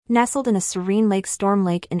Nestled in a serene lake, Storm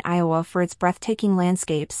Lake in Iowa, for its breathtaking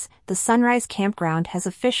landscapes, the Sunrise Campground has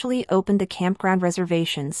officially opened the Campground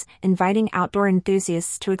Reservations, inviting outdoor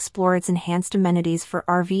enthusiasts to explore its enhanced amenities for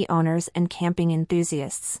RV owners and camping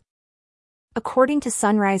enthusiasts. According to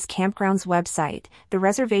Sunrise Campground's website, the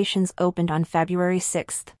reservations opened on February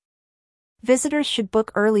 6. Visitors should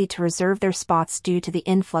book early to reserve their spots due to the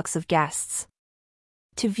influx of guests.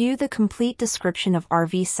 To view the complete description of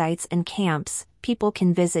RV sites and camps, people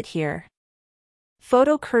can visit here.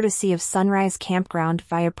 Photo courtesy of Sunrise Campground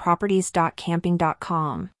via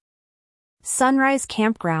properties.camping.com. Sunrise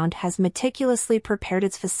Campground has meticulously prepared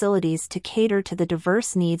its facilities to cater to the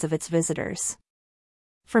diverse needs of its visitors.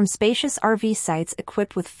 From spacious RV sites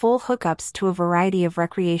equipped with full hookups to a variety of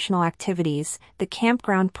recreational activities, the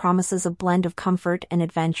campground promises a blend of comfort and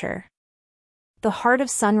adventure. The heart of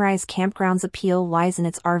Sunrise Campground's appeal lies in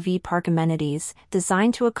its RV park amenities,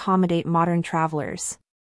 designed to accommodate modern travelers.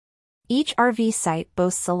 Each RV site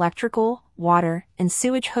boasts electrical, water, and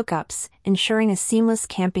sewage hookups, ensuring a seamless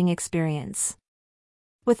camping experience.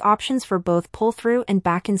 With options for both pull-through and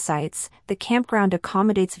back-in sites, the campground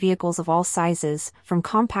accommodates vehicles of all sizes, from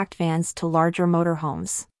compact vans to larger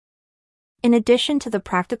motorhomes. In addition to the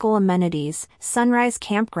practical amenities, Sunrise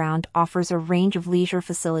Campground offers a range of leisure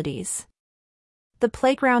facilities. The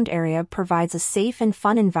playground area provides a safe and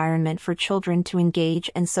fun environment for children to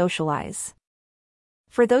engage and socialize.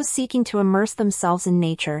 For those seeking to immerse themselves in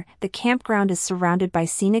nature, the campground is surrounded by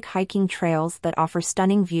scenic hiking trails that offer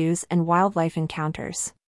stunning views and wildlife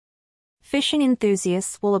encounters. Fishing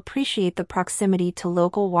enthusiasts will appreciate the proximity to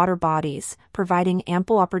local water bodies, providing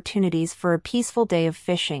ample opportunities for a peaceful day of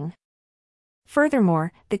fishing.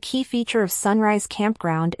 Furthermore, the key feature of Sunrise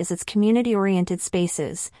Campground is its community-oriented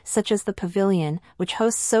spaces, such as the pavilion, which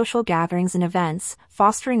hosts social gatherings and events,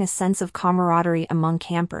 fostering a sense of camaraderie among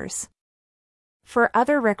campers. For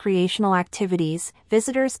other recreational activities,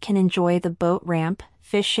 visitors can enjoy the boat ramp,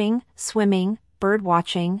 fishing, swimming, bird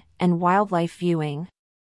watching, and wildlife viewing.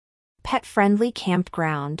 Pet-friendly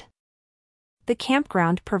campground. The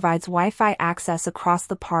campground provides Wi-Fi access across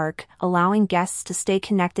the park, allowing guests to stay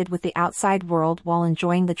connected with the outside world while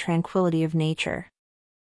enjoying the tranquility of nature.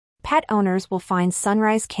 Pet owners will find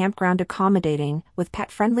Sunrise Campground accommodating, with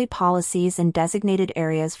pet-friendly policies and designated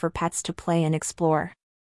areas for pets to play and explore.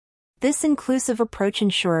 This inclusive approach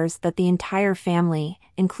ensures that the entire family,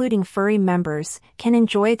 including furry members, can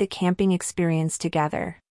enjoy the camping experience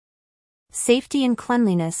together. Safety and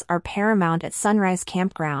cleanliness are paramount at Sunrise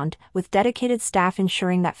Campground, with dedicated staff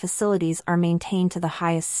ensuring that facilities are maintained to the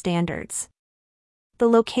highest standards. The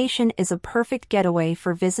location is a perfect getaway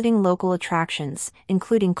for visiting local attractions,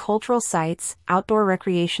 including cultural sites, outdoor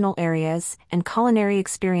recreational areas, and culinary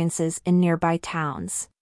experiences in nearby towns.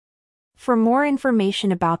 For more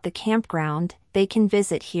information about the campground, they can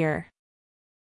visit here.